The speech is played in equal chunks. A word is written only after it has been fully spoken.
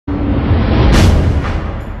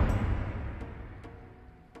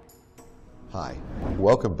Hi,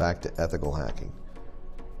 welcome back to Ethical Hacking.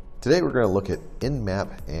 Today we're going to look at NMap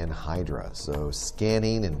and Hydra, so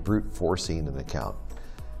scanning and brute forcing an account.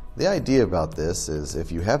 The idea about this is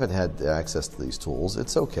if you haven't had access to these tools,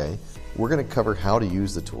 it's okay. We're going to cover how to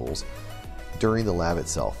use the tools during the lab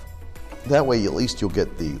itself. That way at least you'll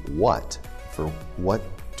get the what for what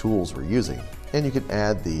tools we're using. And you can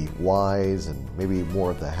add the whys and maybe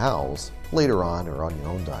more of the hows later on or on your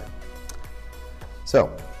own time.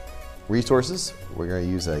 So, resources, we're going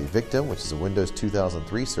to use a victim, which is a Windows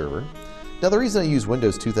 2003 server. Now the reason I use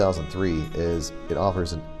Windows 2003 is it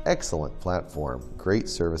offers an excellent platform, great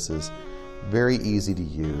services, very easy to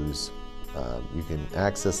use. You can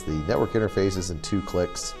access the network interfaces in 2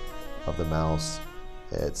 clicks of the mouse.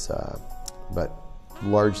 But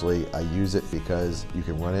largely I use it because you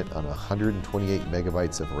can run it on 128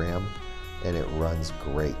 megabytes of RAM and it runs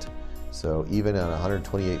great. So even on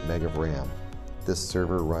 128 meg of RAM, this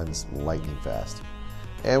server runs lightning fast.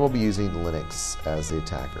 And we'll be using Linux as the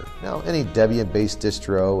attacker. Now, any Debian-based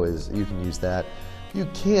distro, you can use that. You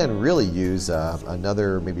can really use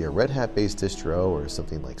another, maybe a Red Hat-based distro or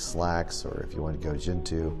something like Slacks, or if you want to go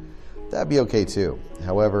Gentoo, that'd be okay too.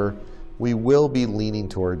 However, we will be leaning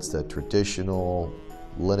towards the traditional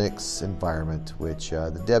Linux environment, which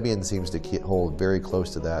the Debian seems to hold very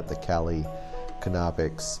close to that, the Kali,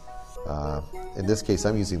 Canopix. In this case,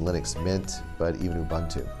 I'm using Linux Mint, but even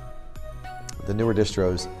Ubuntu. The newer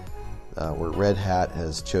distros, where Red Hat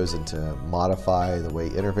has chosen to modify the way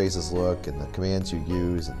interfaces look and the commands you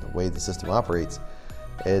use and the way the system operates,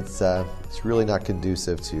 it's really not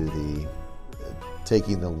conducive to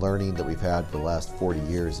taking the learning that we've had for the last 40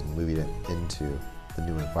 years and moving it into the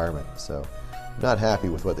new environment. So, I'm not happy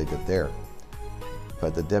with what they did there.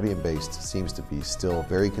 But the Debian-based seems to be still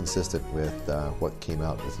very consistent with what came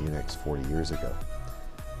out with Unix 40 years ago.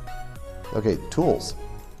 Okay, tools.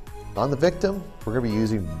 On the victim, we're going to be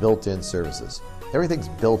using built-in services. Everything's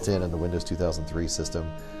built in the Windows 2003 system.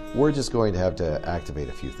 We're just going to have to activate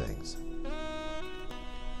a few things.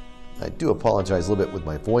 I do apologize a little bit with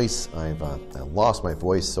my voice. I lost my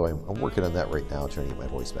voice, so I'm working on that right now, trying to get my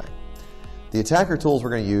voice back. The attacker tools we're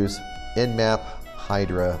going to use, NMap,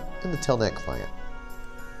 Hydra, and the telnet client.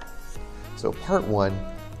 So part 1,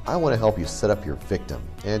 I want to help you set up your victim.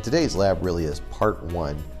 And today's lab really is part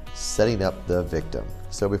 1, setting up the victim.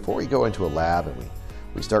 So before we go into a lab and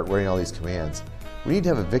we start running all these commands, we need to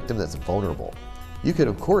have a victim that's vulnerable. You could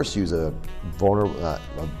of course use a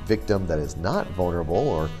victim that is not vulnerable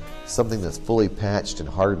or something that's fully patched and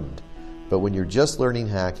hardened. But when you're just learning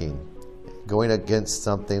hacking, going against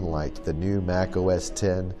something like the new Mac OS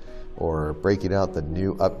X or breaking out the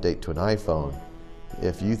new update to an iPhone,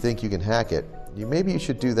 if you think you can hack it, maybe you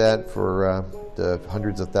should do that for the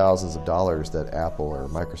hundreds of thousands of dollars that Apple or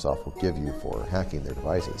Microsoft will give you for hacking their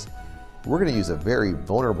devices. We're going to use a very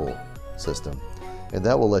vulnerable system, and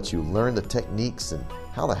that will let you learn the techniques and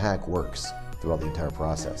how the hack works throughout the entire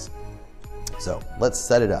process. So let's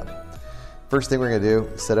set it up. First thing we're going to do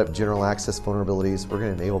is set up general access vulnerabilities. We're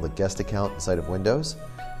going to enable the guest account inside of Windows.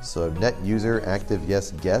 So net user active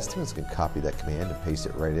yes guest. I'm just going to copy that command and paste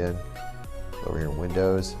it right in. Over here in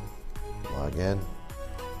Windows, log in,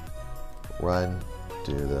 run,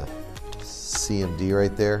 do the CMD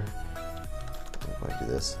right there. I'm going to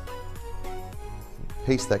do this.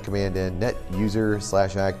 Paste that command in, net user /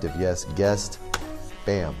 active yes guest,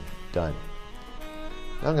 bam, done.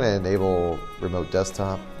 Now I'm going to enable remote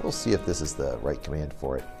desktop. We'll see if this is the right command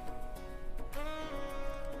for it.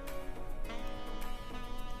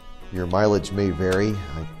 Your mileage may vary.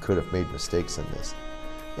 I could have made mistakes in this.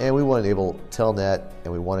 And we want to enable telnet,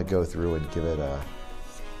 and we want to go through and give it a,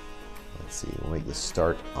 let's see, we'll make this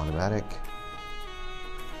start automatic.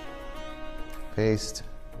 Paste.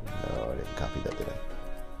 No, I didn't copy that, did I?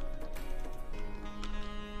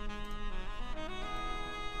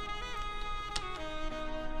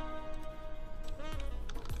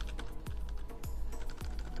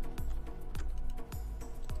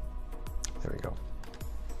 There we go.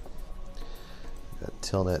 Got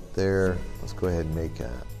telnet there. Let's go ahead and make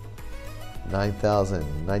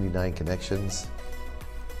 9,099 connections.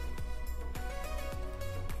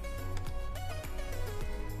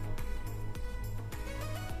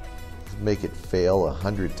 Let's make it fail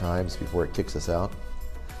 100 times before it kicks us out.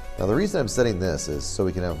 Now the reason I'm setting this is so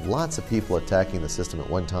we can have lots of people attacking the system at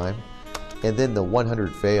one time, and then the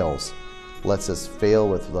 100 fails lets us fail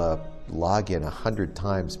with the login 100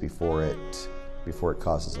 times before it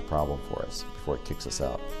causes a problem for us, before it kicks us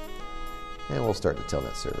out. And we'll start the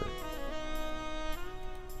telnet server.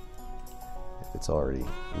 If it's already,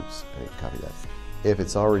 oops, I didn't copy that. If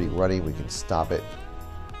it's already running, we can stop it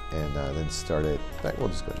and then start it. In fact, we'll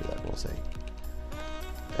just go do that. We'll say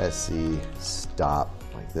sc stop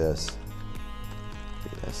like this,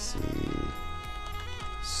 sc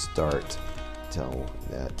start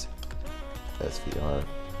telnet svr,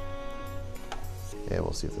 and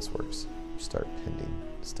we'll see if this works. Start pending,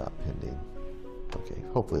 stop pending. Okay,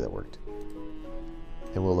 hopefully that worked.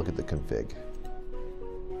 And we'll look at the config.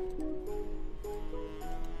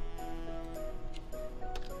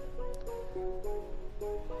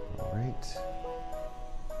 All right.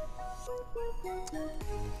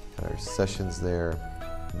 Got our sessions there,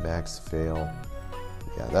 max fail.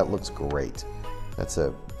 Yeah, that looks great. That's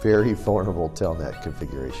a very vulnerable telnet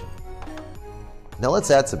configuration. Now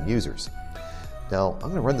let's add some users. Now I'm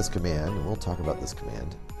going to run this command, and we'll talk about this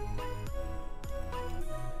command.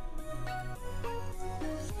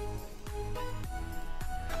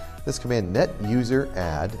 This command, net user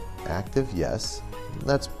add active yes.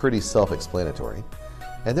 That's pretty self-explanatory.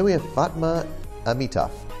 And then we have Fatma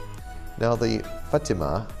Amitaf. Now the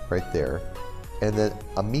Fatima right there, and then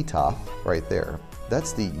Amitaf right there,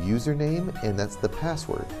 that's the username and that's the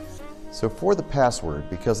password. So for the password,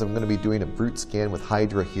 because I'm going to be doing a brute scan with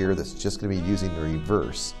Hydra here that's just going to be using the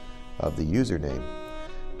reverse of the username,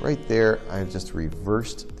 right there I've just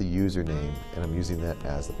reversed the username and I'm using that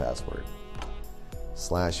as the password.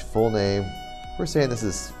 Slash full name, we're saying this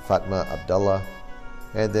is Fatma Abdullah,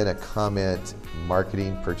 and then a comment,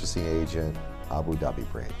 marketing purchasing agent, Abu Dhabi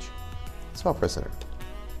branch. So I'll press enter.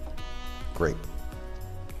 Great.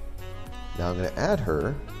 Now I'm going to add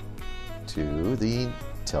her to the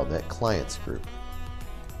telnet clients group.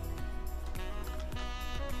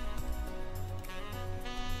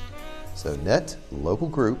 So net local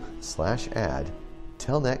group / add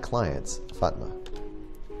telnet clients Fatma.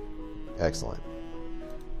 Excellent.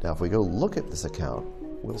 Now if we go look at this account,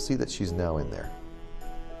 we'll see that she's now in there.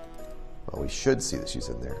 Well, we should see that she's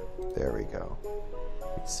in there. There we go.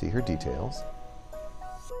 We can see her details.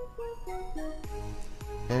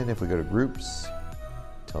 And if we go to groups,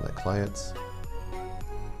 telnet clients,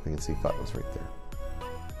 we can see Fatma's right there.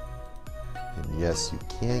 And yes, you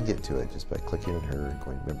can get to it just by clicking on her and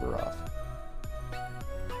going member off.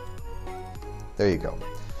 There you go.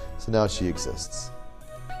 So now she exists.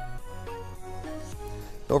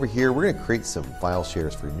 Over here, we're going to create some file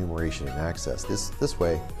shares for enumeration and access. This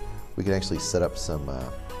way, we can actually set up some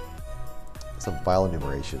file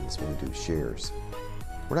enumerations when we do shares.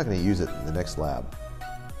 We're not going to use it in the next lab,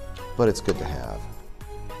 but it's good to have.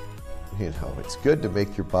 You know, it's good to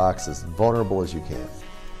make your box as vulnerable as you can.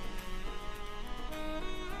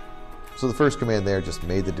 So the first command there just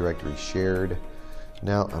made the directory shared.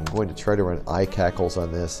 Now I'm going to try to run iCackles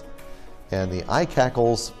on this. And the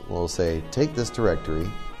iCackles will say, take this directory,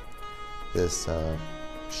 this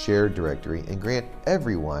shared directory, and grant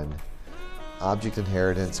everyone object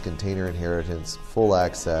inheritance, container inheritance, full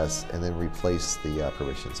access, and then replace the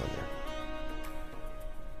permissions on there.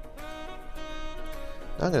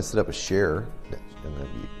 Now I'm going to set up a share. I'm going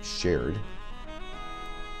to be shared.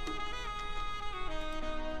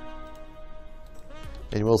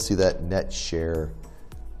 And we'll see that net share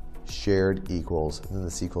shared equals, and then the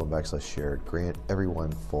SQL and / shared, grant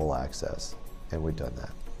everyone full access. And we've done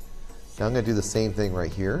that. Now I'm going to do the same thing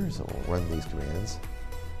right here. So we'll run these commands.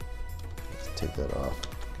 Let's take that off,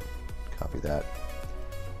 copy that,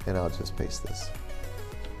 and I'll just paste this.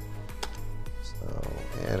 So,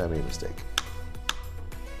 and I made a mistake.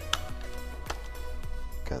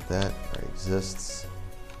 Got that, right, exists.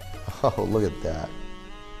 Oh, look at that.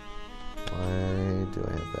 Why do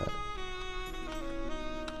I have that?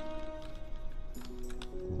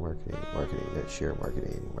 Marketing, net share,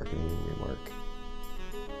 marketing, remark,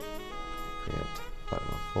 grant, button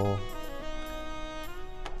of full.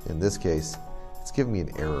 In this case, it's giving me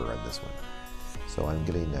an error on this one. So I'm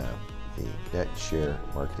getting the net share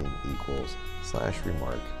marketing equals /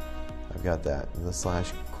 remark. I've got that. And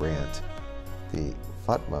the / grant, the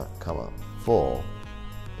Fatma, full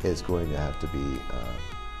is going to have to be,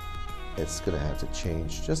 it's going to have to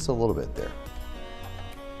change just a little bit there.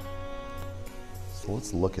 So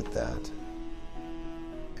let's look at that.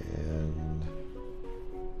 And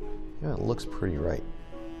yeah, it looks pretty right.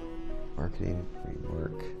 Marketing,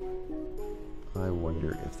 remark. I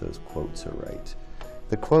wonder if those quotes are right.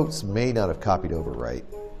 The quotes may not have copied over right,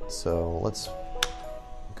 so let's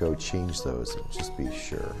go change those and just be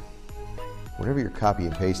sure. Whenever you're copy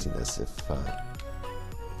and pasting this, if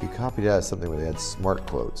you copied it out of something where they had smart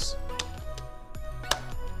quotes,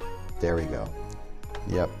 there we go.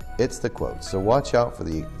 Yep, it's the quotes. So watch out for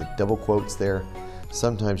the double quotes there.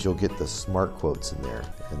 Sometimes you'll get the smart quotes in there,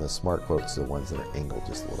 and the smart quotes are the ones that are angled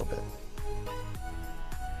just a little bit.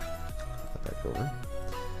 Put that back over.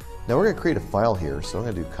 Now we're going to create a file here, so I'm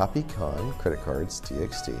going to do copy con credit cards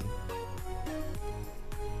txt.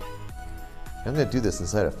 I'm going to do this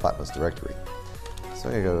inside of Fatma's directory. So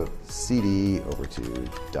I'm going to go cd over to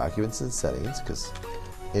Documents and Settings, because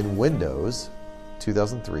in Windows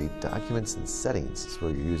 2003, Documents and Settings is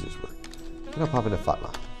where your users were. I'm going to pop into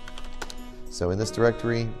Fatma. So in this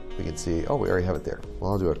directory, we can see, oh, we already have it there.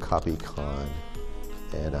 Well, I'll do a copy con,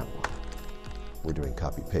 and we're doing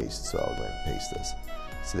copy paste, so I'll go ahead and paste this.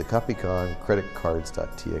 See the copy con credit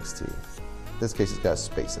cards.txt. In this case, it's got a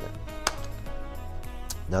space in it.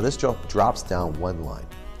 Now this drops down one line.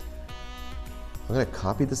 I'm going to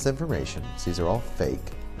copy this information. So these are all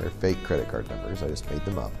fake. They're fake credit card numbers. I just made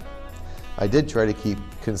them up. I did try to keep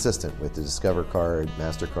consistent with the Discover card,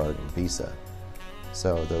 MasterCard, and Visa.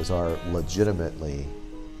 So those are legitimately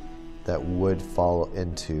that would fall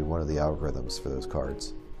into one of the algorithms for those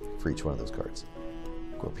cards, for each one of those cards.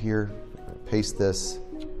 Go up here, paste this,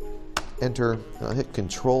 enter, and I'll hit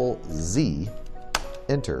Control-Z,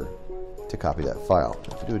 enter, to copy that file.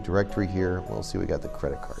 If we do a directory here, we'll see we got the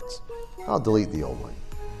credit cards. I'll delete the old one.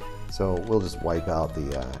 So we'll just wipe out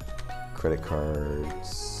the credit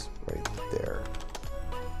cards right there.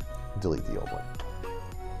 Delete the old one.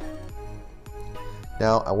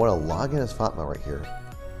 Now I want to log in as Fatma right here.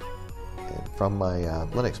 And from my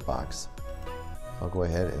Linux box, I'll go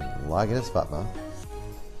ahead and log in as Fatma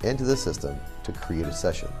into the system to create a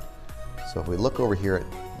session. So if we look over here at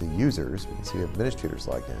the users, we can see the administrators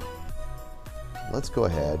logged in. Let's go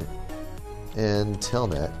ahead and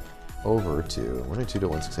telnet over to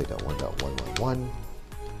 192.168.1.111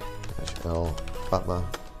 -L Fatma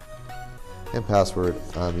and password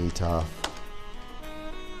Amitov.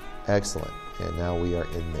 Excellent. And now we are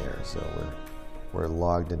in there. So we're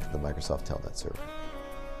logged into the Microsoft Telnet server.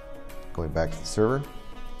 Going back to the server.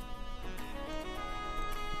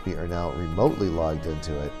 We are now remotely logged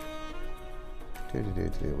into it.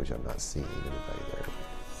 Which I'm not seeing anybody there.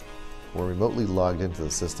 We're remotely logged into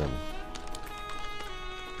the system.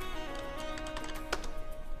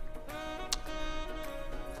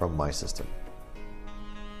 From my system.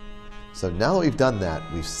 So now that we've done that,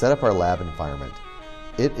 we've set up our lab environment.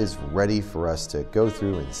 It is ready for us to go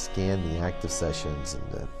through and scan the active sessions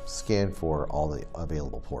and to scan for all the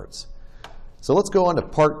available ports. So let's go on to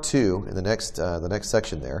part 2 in the next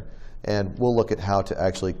section there, and we'll look at how to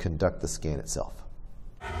actually conduct the scan itself.